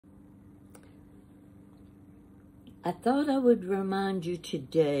I thought I would remind you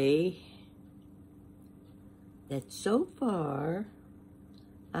today that so far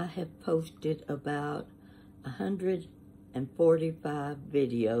I have posted about 145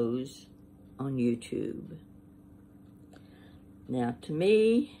 videos on YouTube. Now, to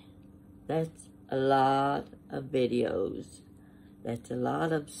me, that's a lot of videos. That's a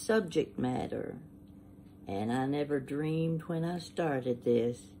lot of subject matter. And I never dreamed when I started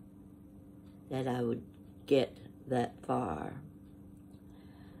this that I would get that far.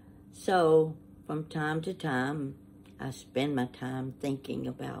 So, from time to time, I spend my time thinking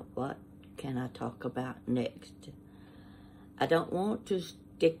about what can I talk about next. I don't want to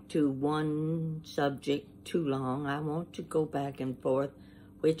stick to one subject too long. I want to go back and forth,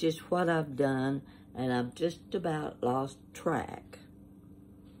 which is what I've done, and I've just about lost track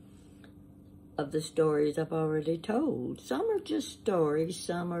of the stories I've already told. Some are just stories,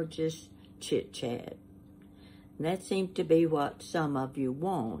 some are just chit-chat. And that seems to be what some of you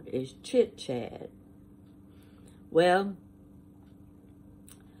want, is chit-chat. Well,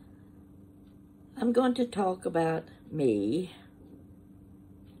 I'm going to talk about me.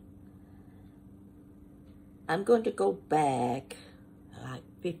 I'm going to go back like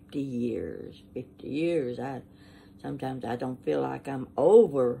 50 years. 50 years. Sometimes I don't feel like I'm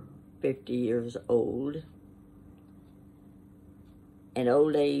over 50 years old. And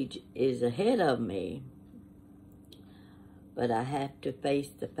old age is ahead of me. But I have to face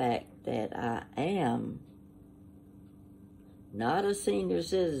the fact that I am not a senior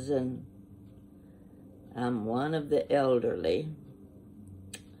citizen. I'm one of the elderly.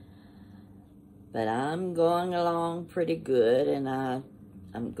 But I'm going along pretty good, and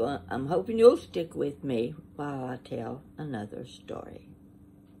I'm hoping you'll stick with me while I tell another story.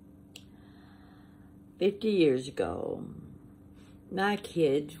 50 years ago, my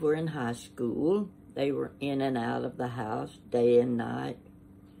kids were in high school. They were in and out of the house day and night.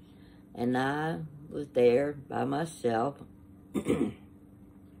 And I was there by myself.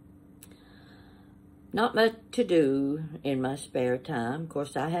 Not much to do in my spare time. Of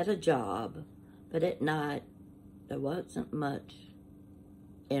course, I had a job. But at night, there wasn't much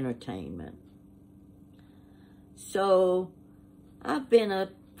entertainment. So, I've been a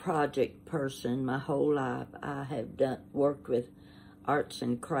project person my whole life. I have worked with arts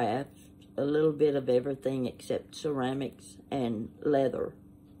and crafts, a little bit of everything except ceramics and leather.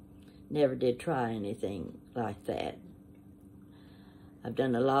 Never did try anything like that. I've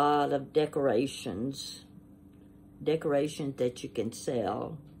done a lot of decorations that you can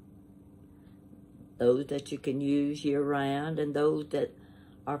sell, those that you can use year-round, and those that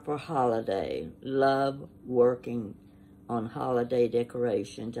are for holiday. Love working on holiday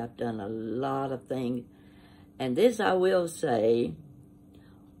decorations. I've done a lot of things. And this I will say,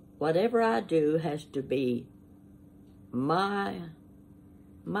 whatever I do has to be my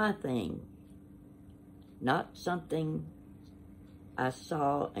thing, not something I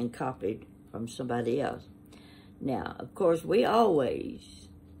saw and copied from somebody else. Now, of course, we always,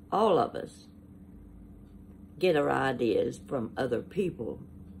 all of us, get our ideas from other people,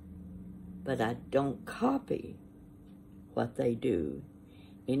 but I don't copy what they do.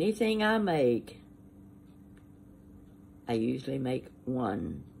 Anything I make, I usually make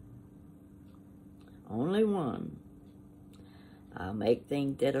one. Only one. I'll make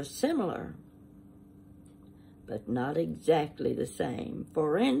things that are similar, but not exactly the same.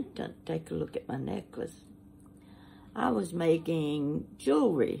 For instance, take a look at my necklace. I was making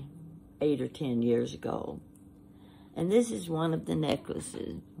jewelry 8 or 10 years ago. And this is one of the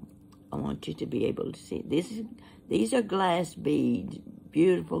necklaces. I want you to be able to see. These are glass beads,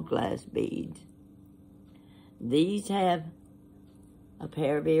 beautiful glass beads. These have a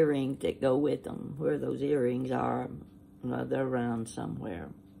pair of earrings that go with them. Where those earrings are, well, they're around somewhere.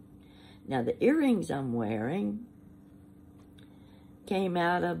 Now, the earrings I'm wearing came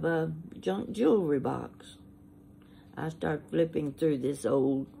out of a junk jewelry box. I started flipping through this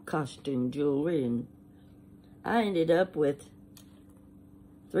old costume jewelry, and I ended up with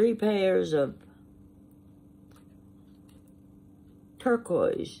 3 pairs of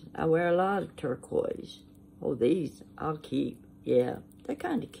turquoise. I wear a lot of turquoise. Oh, these I'll keep. Yeah, they're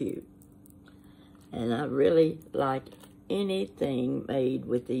kind of cute. And I really like anything made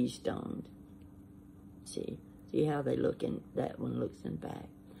with these stones. See how they look in, that one looks in back.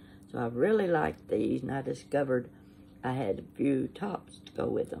 So I really like these, and I discovered I had a few tops to go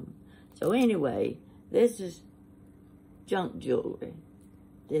with them. So anyway, this is junk jewelry.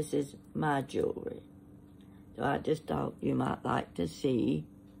 This is my jewelry. So I just thought you might like to see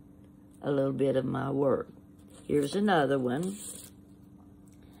a little bit of my work. Here's another one.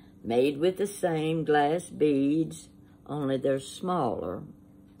 made with the same glass beads, only they're smaller.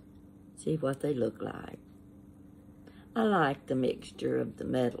 See what they look like. I like the mixture of the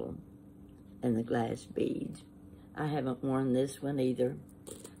metal and the glass beads. I haven't worn this one either.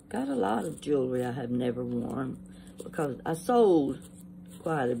 Got a lot of jewelry I have never worn because I sold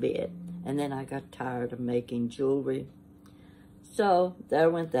quite a bit, and then I got tired of making jewelry. So there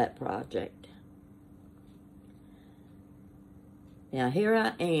went that project. Now here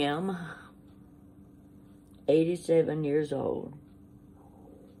I am, 87 years old.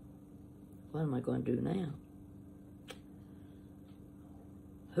 What am I going to do now?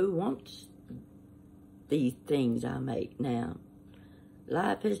 Who wants these things I make now?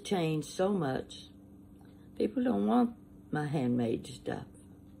 Life has changed so much. People don't want my handmade stuff.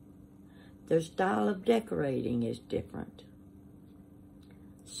 Their style of decorating is different.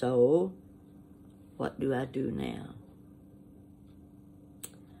 So, what do I do now?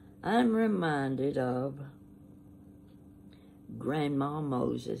 I'm reminded of Grandma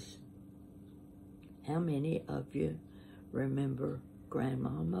Moses. How many of you remember Grandma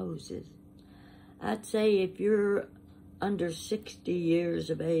Moses? I'd say if you're under 60 years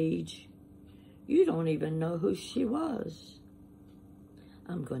of age, you don't even know who she was.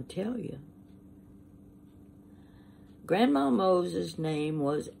 I'm going to tell you. Grandma Moses' name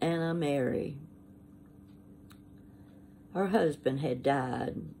was Anna Mary. Her husband had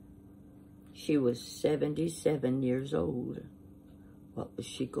died. She was 77 years old. What was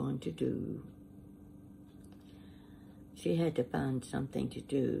she going to do? She had to find something to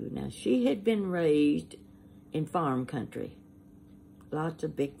do. Now, she had been raised in farm country. Lots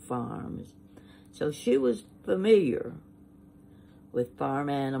of big farms. So she was familiar with farm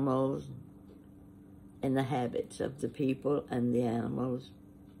animals and the habits of the people and the animals.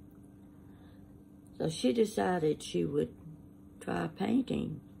 So she decided she would try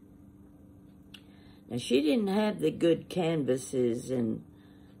painting. Now, she didn't have the good canvases and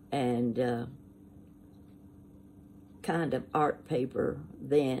kind of art paper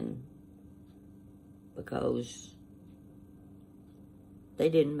then, because they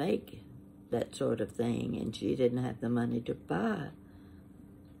didn't make that sort of thing, and she didn't have the money to buy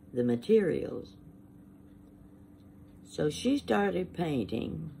the materials. So she started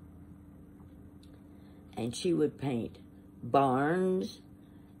painting, and she would paint barns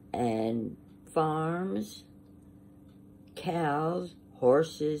and farms, cows,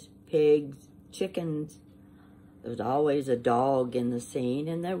 horses, pigs, chickens. There was always a dog in the scene,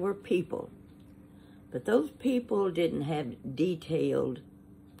 and there were people. But those people didn't have detailed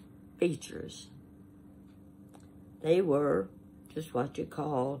features. They were just what you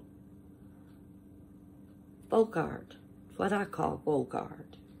call folk art. It's what I call folk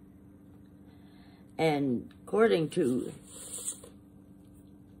art. And according to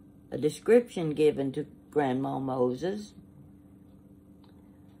a description given to Grandma Moses,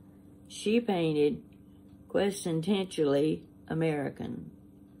 she painted quintessentially American.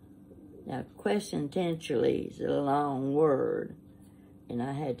 Now, quintessentially is a long word, and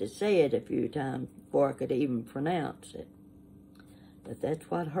I had to say it a few times before I could even pronounce it. But that's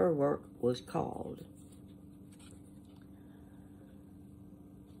what her work was called.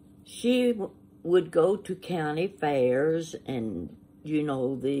 She would go to county fairs and, you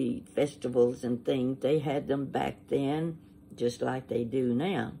know, the festivals and things. They had them back then, just like they do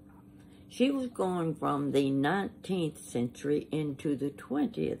now. She was going from the 19th century into the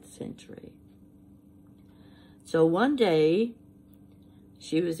 20th century. So one day,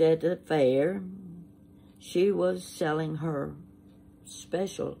 she was at the fair. She was selling her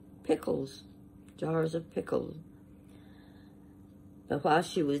special pickles, jars of pickles. But while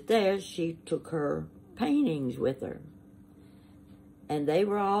she was there, she took her paintings with her. And they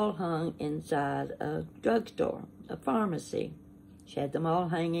were all hung inside a drugstore, a pharmacy. She had them all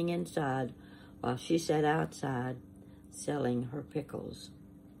hanging inside while she sat outside selling her pickles.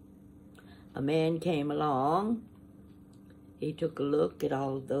 A man came along. He took a look at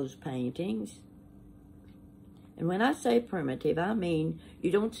all of those paintings. And when I say primitive, I mean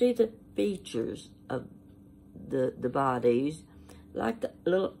you don't see the features of the bodies, like the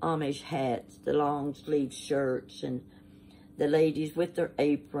little Amish hats, the long sleeve shirts, and the ladies with their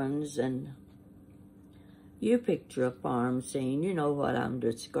aprons, and you picture a farm scene. You know what I'm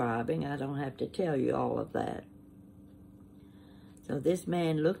describing. I don't have to tell you all of that. So this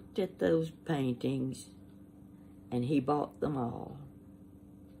man looked at those paintings, and he bought them all.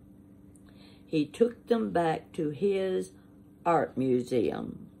 He took them back to his art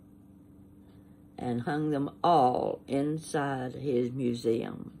museum and hung them all inside his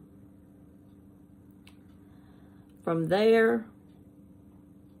museum. From there,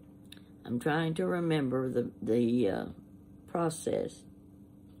 I'm trying to remember the process.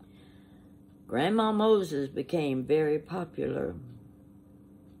 Grandma Moses became very popular.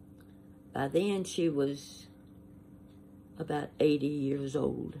 By then, she was about 80 years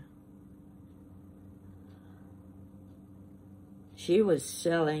old. She was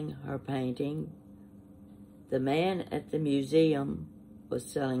selling her painting. The man at the museum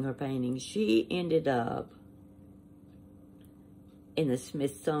was selling her painting. She ended up in the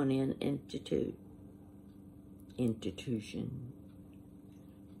Smithsonian Institution.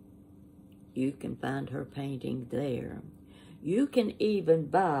 You can find her painting there. You can even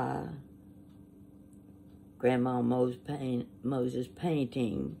buy Grandma Moses'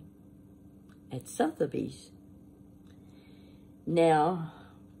 painting at Sotheby's. Now,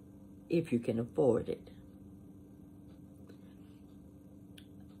 if you can afford it.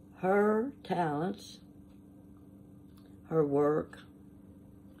 Her talents, her work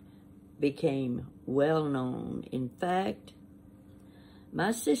became well known. In fact,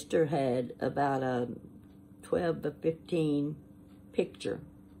 my sister had about a 12 to 15 picture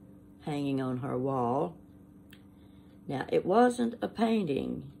hanging on her wall. Now, it wasn't a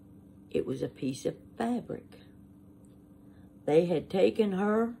painting, it was a piece of fabric. They had taken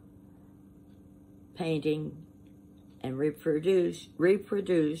her painting and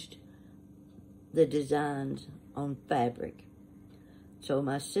reproduced the designs on fabric. So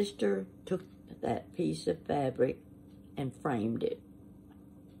my sister took that piece of fabric and framed it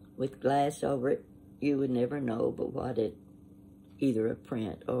with glass over it. You would never know but what it, either a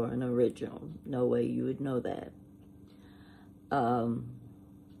print or an original. No way you would know that. I'm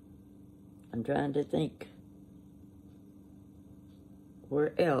trying to think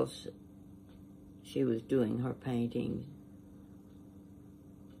where else she was doing her painting.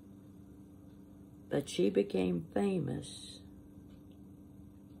 But she became famous,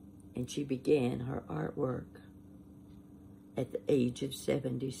 and she began her artwork at the age of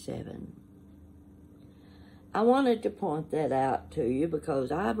 77. I wanted to point that out to you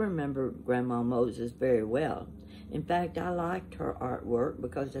because I remember Grandma Moses very well. In fact, I liked her artwork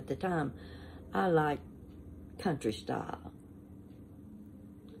because at the time I liked country style.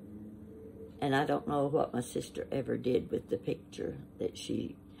 And I don't know what my sister ever did with the picture that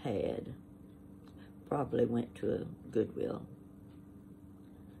she had. Probably went to a Goodwill.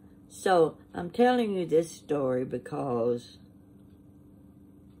 So I'm telling you this story because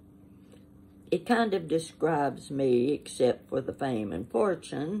it kind of describes me, except for the fame and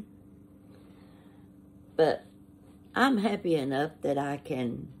fortune. But I'm happy enough that I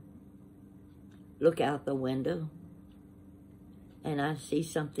can look out the window and I see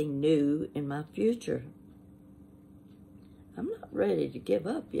something new in my future. I'm not ready to give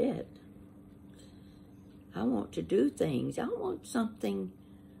up yet. I want to do things. I want something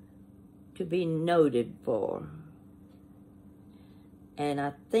to be noted for. And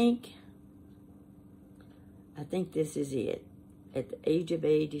I think this is it. At the age of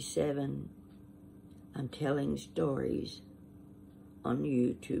 87, I'm telling stories on the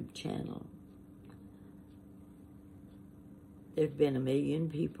YouTube channel. There have been 1 million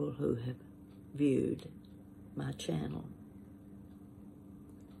people who have viewed my channel.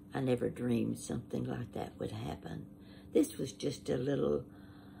 I never dreamed something like that would happen. This was just a little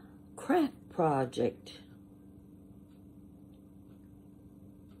craft project.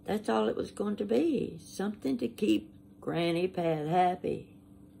 That's all it was going to be. Something to keep Granny Pat happy.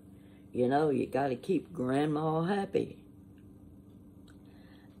 You know, you got to keep Grandma happy.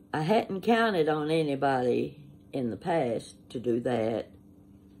 I hadn't counted on anybody in the past to do that.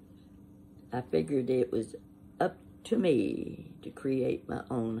 I figured it was up to me to create my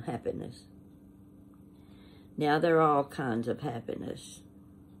own happiness. Now there are all kinds of happiness.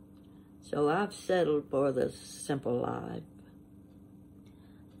 So I've settled for the simple life.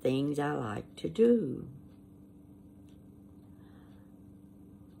 Things I like to do.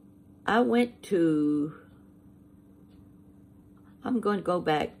 I'm going to go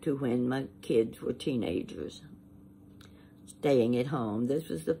back to when my kids were teenagers, staying at home. This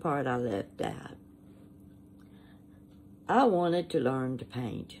was the part I left out. I wanted to learn to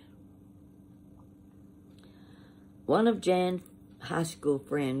paint. One of Jan's high school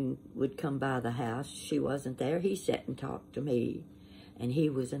friends would come by the house. She wasn't there. He sat and talked to me, and he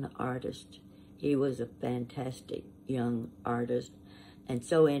was an artist. He was a fantastic young artist and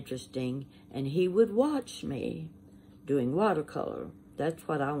so interesting, and he would watch me doing watercolor. That's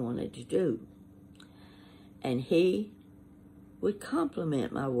what I wanted to do. And he would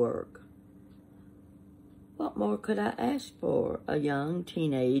compliment my work. What more could I ask for? A young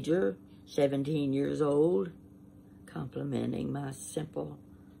teenager, 17 years old, complimenting my simple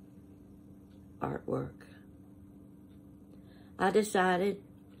artwork. I decided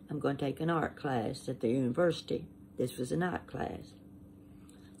I'm going to take an art class at the university. This was an art class.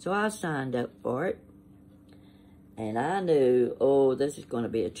 So I signed up for it, and I knew, oh, this is going to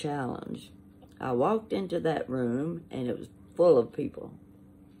be a challenge. I walked into that room, and it was full of people.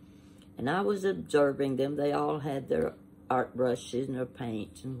 And I was observing them. They all had their art brushes and their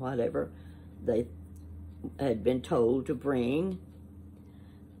paints and whatever they had been told to bring.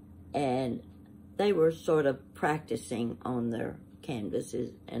 And they were sort of practicing on their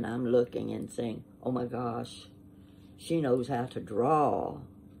canvases, and I'm looking and saying, oh my gosh, she knows how to draw.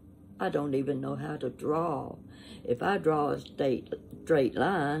 I don't even know how to draw. If I draw a straight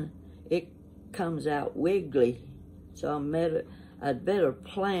line, it comes out wiggly. So I'd better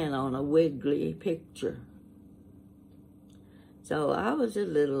plan on a wiggly picture. So I was a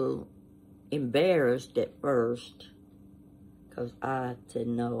little embarrassed at first, because I said,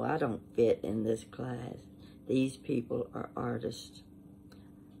 no, I don't fit in this class. These people are artists.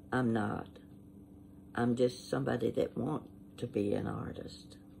 I'm not. I'm just somebody that wants to be an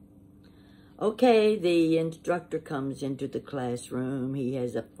artist. Okay, the instructor comes into the classroom. He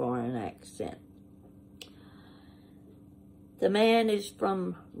has a foreign accent. The man is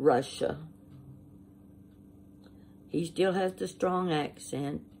from Russia. He still has the strong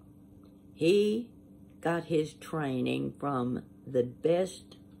accent. He got his training from the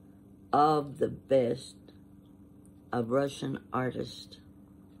best of Russian artists.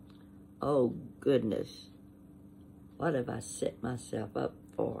 Oh, goodness. What have I set myself up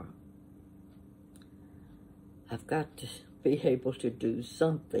for? I've got to be able to do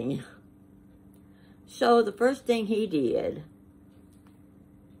something. So the first thing he did,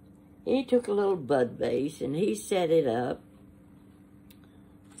 he took a little bud vase and he set it up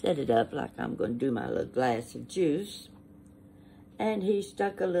like I'm going to do my little glass of juice. And he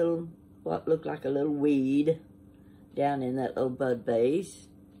stuck a little, what looked like a little weed down in that little bud vase.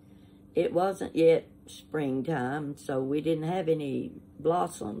 It wasn't yet springtime, so we didn't have any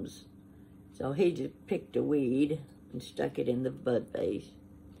blossoms. So he just picked a weed and stuck it in the bud vase.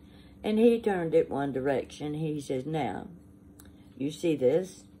 And he turned it one direction. He says, now, you see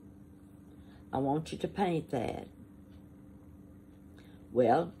this? I want you to paint that.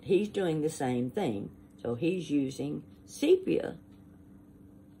 Well, he's doing the same thing. So he's using sepia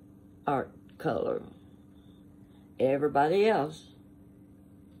art color. Everybody else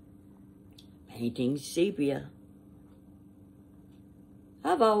painting sepia.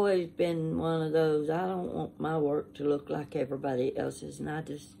 I've always been one of those, I don't want my work to look like everybody else's. And I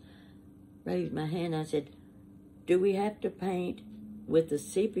just raised my hand. I said, do we have to paint with the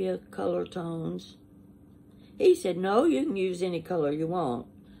sepia color tones? He said, no, you can use any color you want.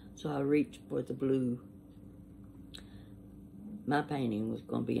 So I reached for the blue. My painting was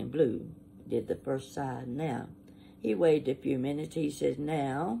going to be in blue. Did the first side. Now, he waited a few minutes. He says,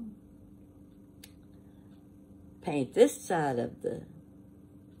 now, paint this side of the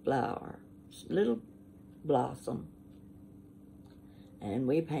flower, little blossom. And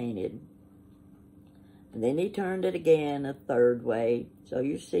we painted. And then he turned it again a third way. So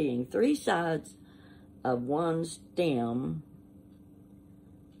you're seeing three sides of one stem,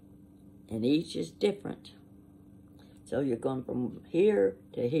 and each is different. So you're going from here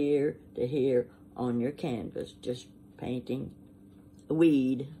to here to here on your canvas, just painting a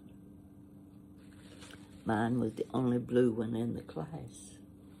weed. Mine was the only blue one in the class.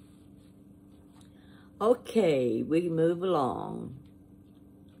 Okay, we move along.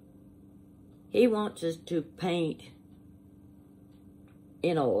 He wants us to paint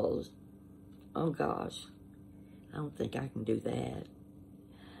in oils. Oh gosh, I don't think I can do that.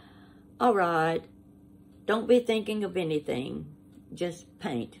 All right, don't be thinking of anything. Just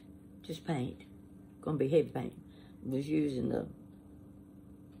paint. Just paint. Gonna be heavy paint. I was using the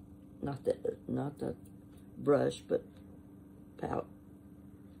not the brush, but palette.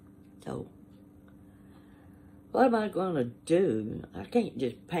 So what am I going to do? I can't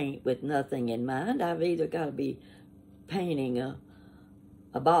just paint with nothing in mind. I've either got to be painting a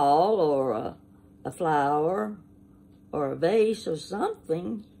ball or a flower or a vase or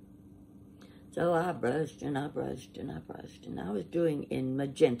something. So I brushed and I brushed and I brushed, and I was doing in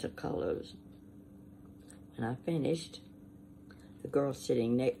magenta colors. When I finished, the girl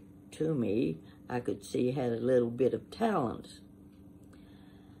sitting next to me, I could see had a little bit of talent.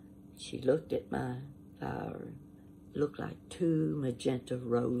 She looked at my flower. It looked like two magenta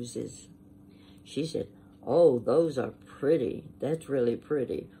roses. She said, oh, those are pretty. That's really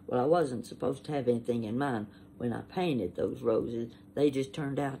pretty. Well, I wasn't supposed to have anything in mind when I painted those roses. They just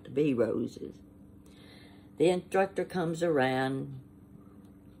turned out to be roses. The instructor comes around.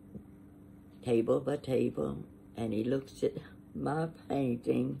 table by table, and he looks at my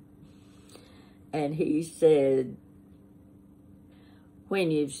painting, and he said,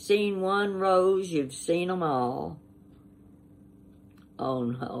 "When you've seen one rose, you've seen them all." Oh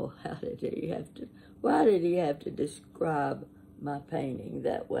no, why did he have to describe my painting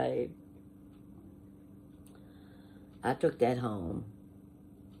that way? I took that home.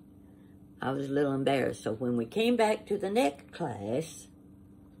 I was a little embarrassed. So when we came back to the next class,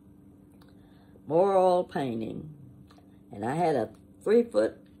 more oil painting, and I had a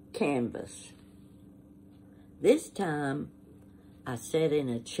 3-foot canvas. This time, I sat in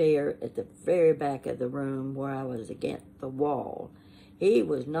a chair at the very back of the room where I was against the wall. He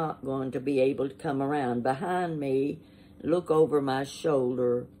was not going to be able to come around behind me, look over my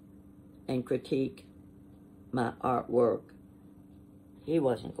shoulder, and critique my artwork. He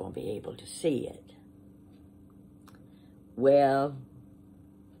wasn't going to be able to see it. Well,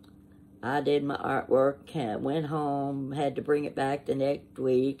 I did my artwork, went home, had to bring it back the next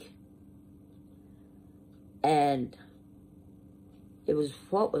week. And it was,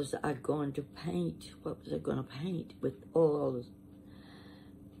 what was I going to paint? What was I going to paint with oils?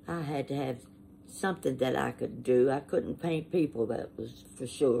 I had to have something that I could do. I couldn't paint people, that was for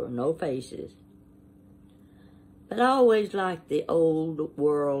sure. No faces. But I always liked the old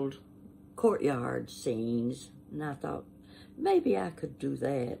world courtyard scenes. And I thought, maybe I could do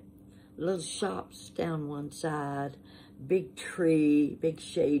that. Little shops down one side, big tree, big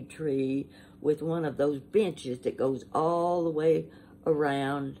shade tree, with one of those benches that goes all the way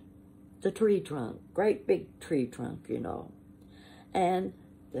around the tree trunk. Great big tree trunk, you know. And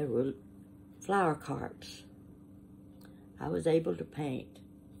there were flower carts. I was able to paint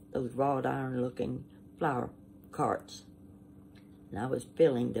those wrought iron looking flower carts. And I was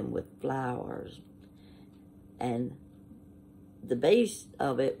filling them with flowers. And the base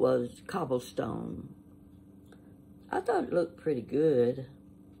of it was cobblestone. I thought it looked pretty good.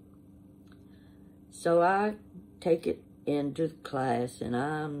 So I take it into class and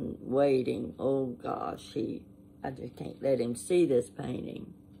I'm waiting. Oh gosh, I just can't let him see this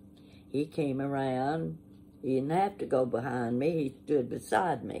painting. He came around. He didn't have to go behind me. He stood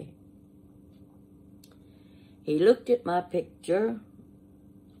beside me. He looked at my picture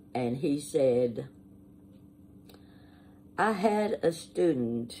and he said, "I had a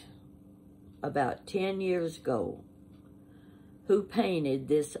student about 10 years ago who painted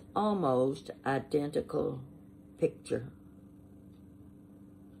this almost identical picture."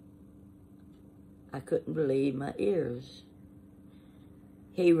 I couldn't believe my ears.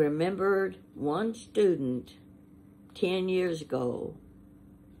 He remembered one student 10 years ago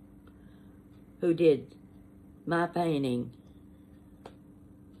who did my painting.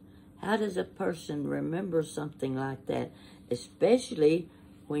 How does a person remember something like that, especially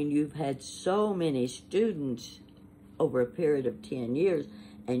when you've had so many students over a period of 10 years,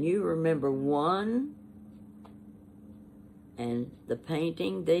 and you remember one and the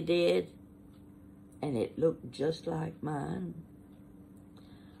painting they did, and it looked just like mine?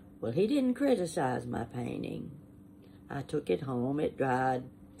 Well, he didn't criticize my painting. I took it home, it dried,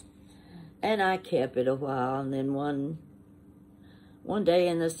 and I kept it a while, and then one day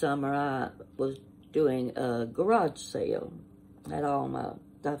in the summer, I was doing a garage sale. I had all my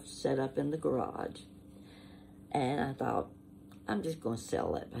stuff set up in the garage. And I thought, I'm just going to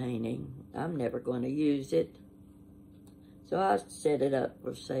sell that painting. I'm never going to use it. So I set it up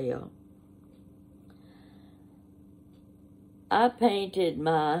for sale. I painted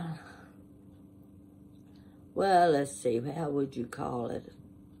my, well, let's see, how would you call it?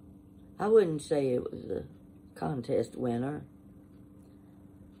 I wouldn't say it was a contest winner,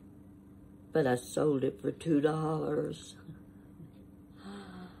 but I sold it for $2.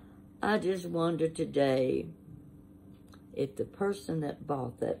 I just wonder today if the person that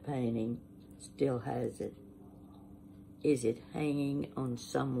bought that painting still has it. Is it hanging on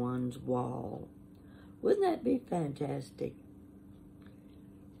someone's wall? Wouldn't that be fantastic?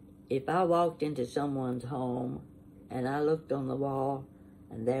 If I walked into someone's home and I looked on the wall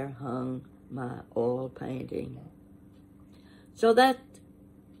and there hung my oil painting. So that's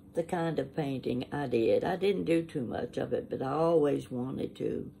the kind of painting I did. I didn't do too much of it, but I always wanted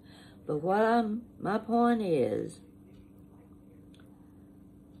to. But my point is,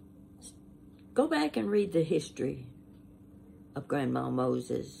 go back and read the history of Grandma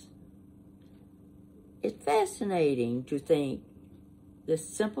Moses. It's fascinating to think this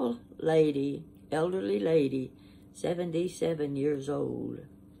simple lady, elderly lady, 77 years old,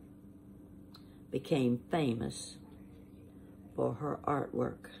 became famous for her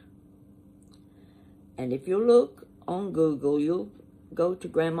artwork. And if you look on Google, you'll go to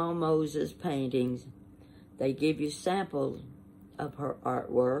Grandma Moses paintings. They give you samples of her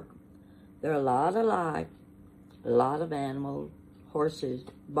artwork. They're a lot alike, a lot of animals, horses,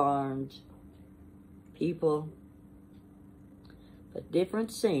 barns, people, but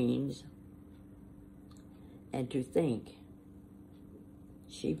different scenes. And to think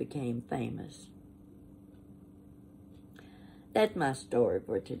she became famous. That's my story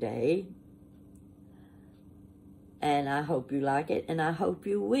for today. And I hope you like it, and I hope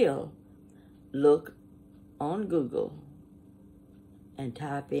you will look on Google and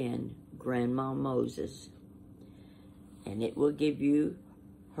type in Grandma Moses, and it will give you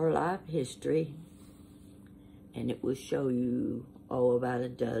her life history, and it will show you, about a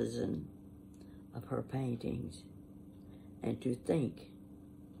dozen of her paintings. And to think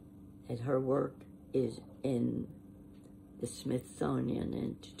that her work is in the Smithsonian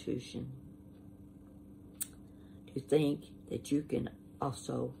Institution. To think that you can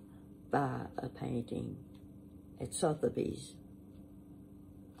also buy a painting at Sotheby's.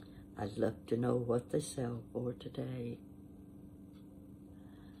 I'd love to know what they sell for today.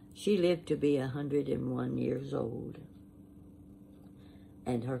 She lived to be 101 years old,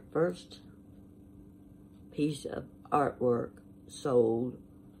 and her first piece of artwork sold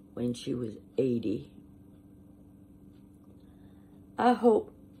when she was 80. I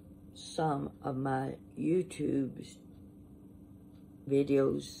hope some of my YouTube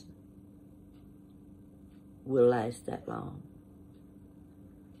videos will last that long.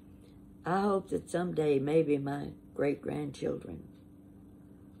 I hope that someday maybe my great-grandchildren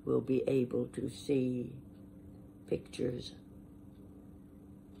will be able to see pictures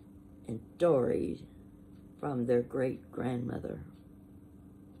and stories from their great-grandmother.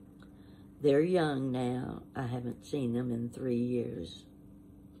 They're young now. I haven't seen them in 3 years.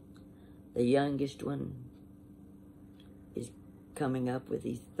 The youngest one is coming up with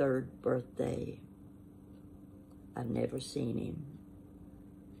his 3rd birthday. I've never seen him,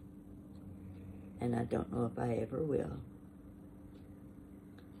 and I don't know if I ever will.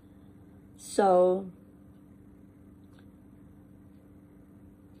 So,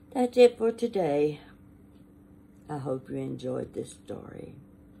 that's it for today. I hope you enjoyed this story.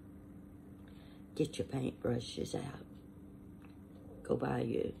 Get your paintbrushes out. Go buy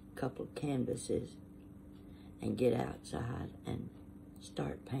you a couple of canvases and get outside and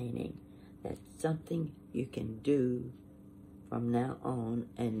start painting. That's something you can do from now on,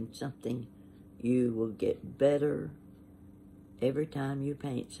 and something you will get better every time you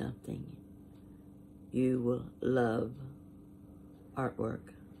paint something. You will love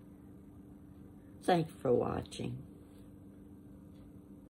artwork. Thanks for watching.